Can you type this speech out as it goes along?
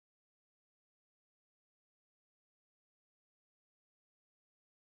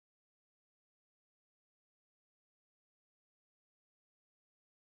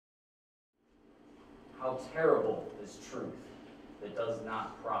How terrible is truth that does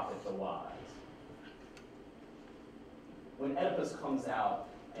not profit the wise. When Oedipus comes out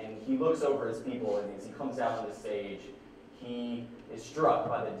and he looks over his people, and as he comes out on the stage, he is struck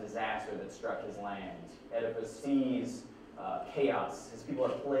by the disaster that struck his land. Oedipus sees chaos. His people are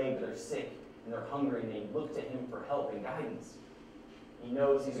plagued, they're sick, and they're hungry, and they look to him for help and guidance. He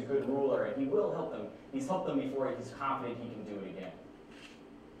knows he's a good ruler, and he will help them. He's helped them before, he's confident he can do it again.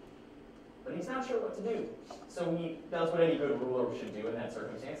 But he's not sure what to do. So he does what any good ruler should do in that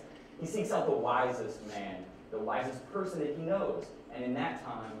circumstance. He seeks out the wisest man, the wisest person that he knows. And in that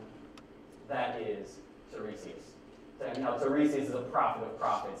time, that is Tiresias. Now, Tiresias is a prophet of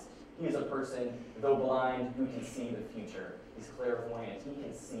prophets. He is a person, though blind, who can see the future. He's clairvoyant. He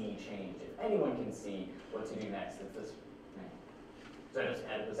can see change. If anyone can see what to do next, it's this man. So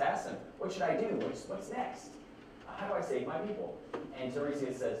Oedipus asks him, what should I do? What's next? How do I save my people? And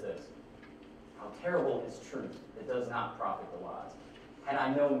Tiresias says this, how terrible is truth that does not profit the wise. Had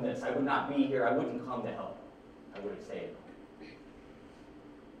I known this, I would not be here. I wouldn't come to help. I would have stayed.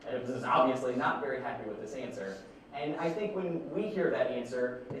 Oedipus is obviously not very happy with this answer. And I think when we hear that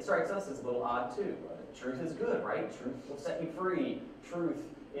answer, it strikes us as a little odd too. Truth is good, right? Truth will set you free. Truth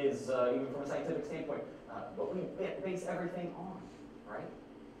is, even from a scientific standpoint, what we base everything on, right?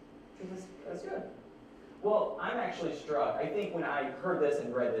 Truth is good. Well, I'm actually struck. I think when I heard this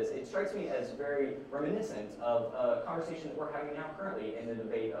and read this, it strikes me as very reminiscent of a conversation that we're having now currently in the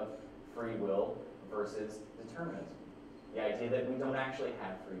debate of free will versus determinism. The idea that we don't actually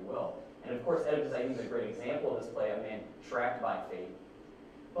have free will. And of course, Oedipus, I think, is a great example of this play, a man trapped by fate.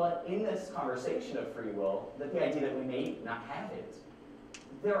 But in this conversation of free will, the idea that we may not have it,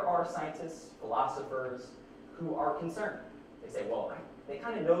 there are scientists, philosophers, who are concerned. They say, well, they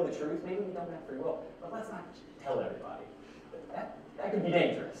kind of know the truth, maybe we don't have free will, but let's not tell everybody. That could be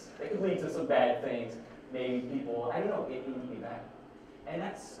dangerous. That could lead to some bad things. Maybe people, I don't know, it can be bad. And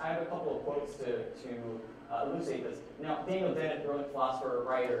I have a couple of quotes to elucidate this. Now, Daniel Dennett, brilliant philosopher,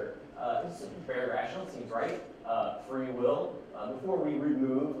 writer, this is very rational, it seems right. Free will. Before we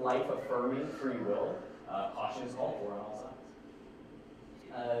remove life-affirming free will, caution is called for on all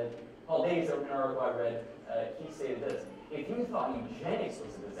sides. Paul Davies, in an article I read, he stated this, if you thought eugenics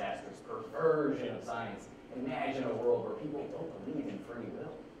was a disastrous perversion of science, imagine a world where people don't believe in free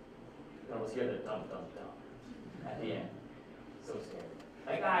will. You can almost hear the dum dum dum at the end. So scary.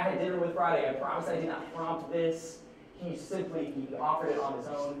 Like, I had dinner with Friday, I promise I did not prompt this. He offered it on his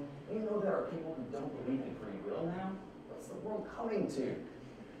own. You know there are people who don't believe in free will now? What's the world coming to?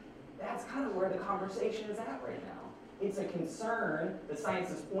 That's kind of where the conversation is at right now. It's a concern, the science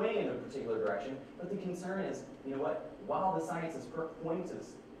is pointing in a particular direction, but the concern is, you know what, while the science is pointing to this,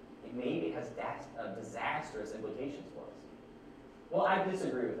 it has disastrous implications for us. Well, I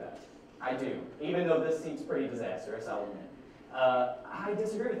disagree with that. I do. Even though this seems pretty disastrous, I'll admit. I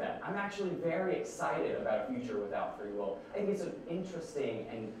disagree with that. I'm actually very excited about a future without free will. I think it's an interesting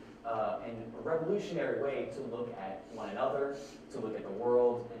and revolutionary way to look at one another, to look at the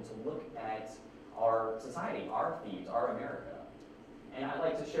world, and to look at our society, our Thebes, our America. And I'd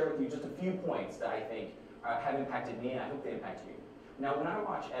like to share with you just a few points that I think have impacted me, and I hope they impact you. Now, when I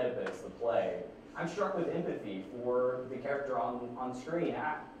watch Oedipus, the play, I'm struck with empathy for the character on screen.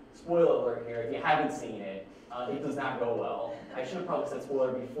 Spoiler alert here, if you haven't seen it, it does not go well. I should have probably said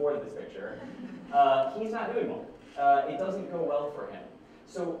spoiler before this picture. He's not doing well. It doesn't go well for him.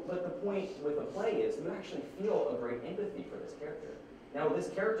 So, but the point with the play is you actually feel a great empathy for this character. Now, this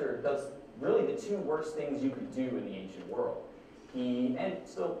character does really the two worst things you could do in the ancient world. He, and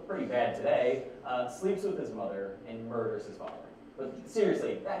still pretty bad today, sleeps with his mother and murders his father. But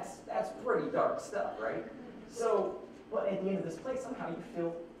seriously, that's pretty dark stuff, right? So, but at the end of this play, somehow you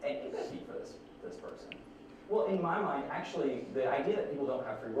feel an empathy for this person. Well, in my mind, actually, the idea that people don't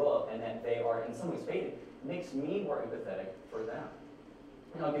have free will and that they are in some ways fated makes me more empathetic for them.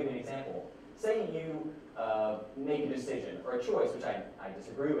 And I'll give you an example. Say you make a decision or a choice, which I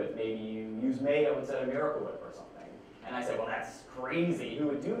disagree with. Maybe you use mayo instead of Miracle Whip or something. And I say, well, that's crazy. Who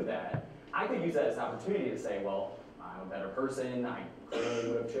would do that? I could use that as an opportunity to say, well, I'm a better person. I clearly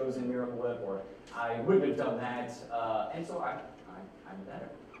would have chosen Miracle Whip, or I wouldn't have done that. And so I'm better.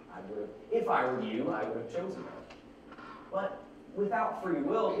 If I were you, I would have chosen that. But without free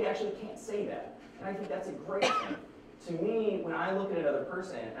will, we actually can't say that. And I think that's a great thing. To me, when I look at another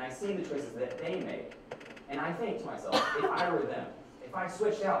person and I see the choices that they make, and I think to myself, if I were them, if I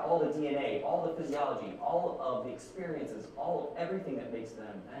switched out all the DNA, all the physiology, all of the experiences, everything that makes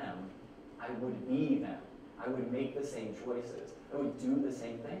them them, I would be them. I would make the same choices. I would do the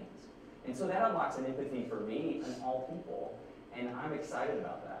same things. And so that unlocks an empathy for me and all people. And I'm excited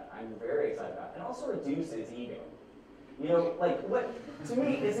about that. I'm very excited about it. It also reduces ego. You know, like, what, to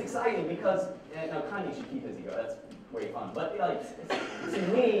me, is exciting because, now Kanye should keep his ego, that's way fun, but like, to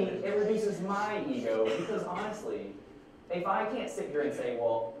me, it reduces my ego because honestly, if I can't sit here and say,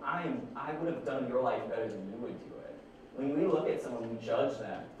 well, I would have done your life better than you would do it, when we look at someone, we judge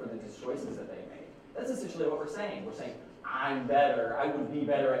them for the choices that they made. That's essentially what we're saying. We're saying, I'm better, I would be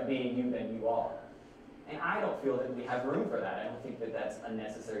better at being you than you are. And I don't feel that we have room for that. I don't think that that's a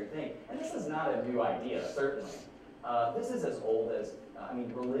necessary thing. And this is not a new idea, certainly. This is as old as, I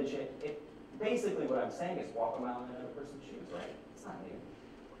mean, religion. Basically what I'm saying is walk a mile in another person's shoes, right? It's not new.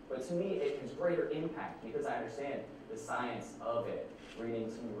 But to me, it has greater impact because I understand the science of it, reading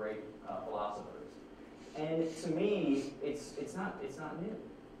some great philosophers. And to me, it's not new.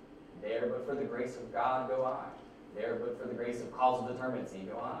 There, but for the grace of God, go I. There, but for the grace of causal determinacy,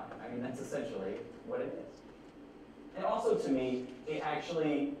 go I. I mean, that's essentially what it is. And also, to me, it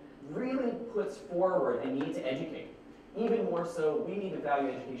actually really puts forward a need to educate. Even more so, we need to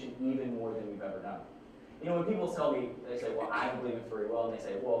value education even more than we've ever done. You know, when people tell me, they say, well, I don't believe in free will, and they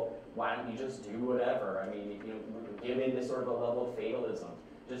say, well, why don't you just do whatever? I mean, you know, give in to sort of a level of fatalism.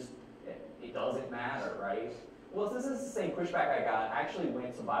 Just, it doesn't matter, right? Well, this is the same pushback I got. I actually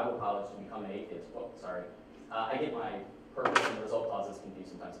went to Bible college to become an atheist. Well, sorry. I get my purpose and result clauses confused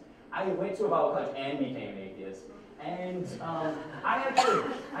sometimes. I went to a Bible college and became an atheist. And I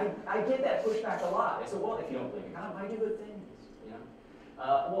get that pushback a lot. I said, well, if you don't believe in God, why do good things? You know?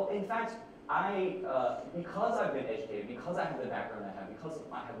 Well, in fact, because I've been educated, because I have the background I have, because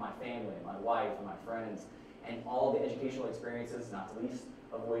I have my family, my wife, and my friends, and all the educational experiences, not the least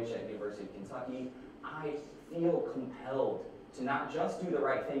of which at the University of Kentucky, I feel compelled to not just do the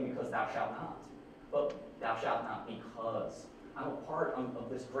right thing because thou shalt not, but thou shalt not because I'm a part of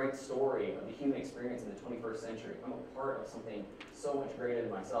this great story of the human experience in the 21st century. I'm a part of something so much greater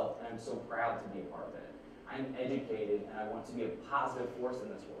than myself, and I'm so proud to be a part of it. I'm educated, and I want to be a positive force in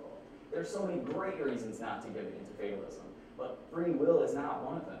this world. There's so many great reasons not to give it into fatalism, but free will is not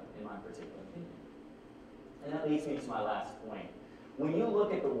one of them, in my particular opinion. And that leads me to my last point. When you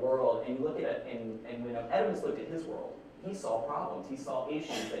look at the world, and you look at it, and when Oedipus looked at his world, he saw problems, he saw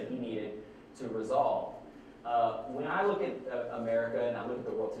issues that he needed to resolve. When I look at America and I look at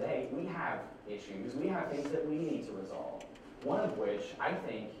the world today, we have issues, we have things that we need to resolve. One of which I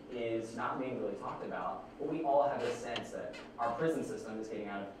think is not being really talked about, but we all have a sense that our prison system is getting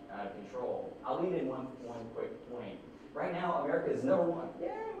out of control. I'll lead in one quick point. Right now, America is number one.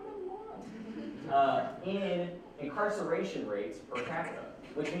 Yay, we're number one. In incarceration rates per capita,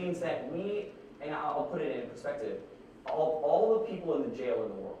 which means that we, and I'll put it in perspective, all the people in the jail in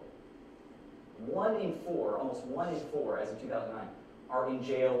the world, 1 in 4, almost 1 in 4 as of 2009, are in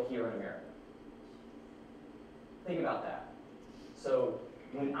jail here in America. Think about that. So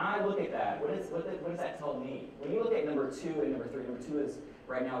when I look at that, what does that tell me? When you look at number 2 and number 3, number 2 is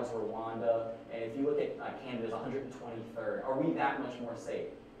right now is Rwanda, and if you look at Canada's 123rd, are we that much more safe?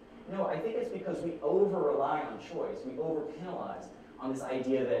 No, I think it's because we over-rely on choice. We over-penalize on this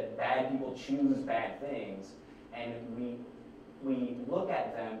idea that bad people choose bad things, and we look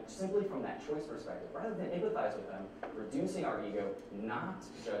at them simply from that choice perspective, rather than empathize with them, reducing our ego, not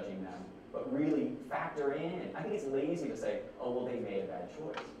judging them, but really factor in. I think it's lazy to say, oh, well, they made a bad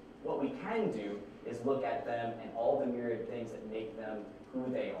choice. What we can do is look at them and all the myriad things that make them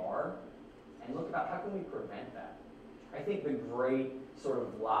who they are, and look about how can we prevent that. I think the great sort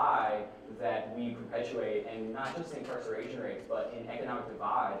of lie that we perpetuate, and not just in incarceration rates, but in economic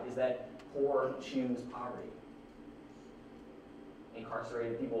divide, is that poor choose poverty.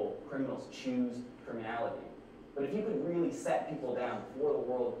 Incarcerated people, criminals, choose criminality. But if you could really set people down before the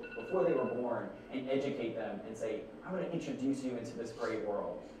world, before they were born, and educate them and say, I'm going to introduce you into this great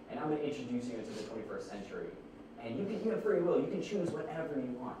world, and I'm going to introduce you into the 21st century, and you have free will, you can choose whatever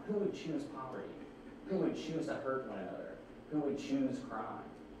you want. Who would choose poverty? Who would choose to hurt one another? Who would choose crime?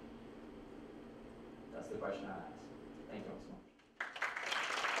 That's the question I ask. Thank you all so much.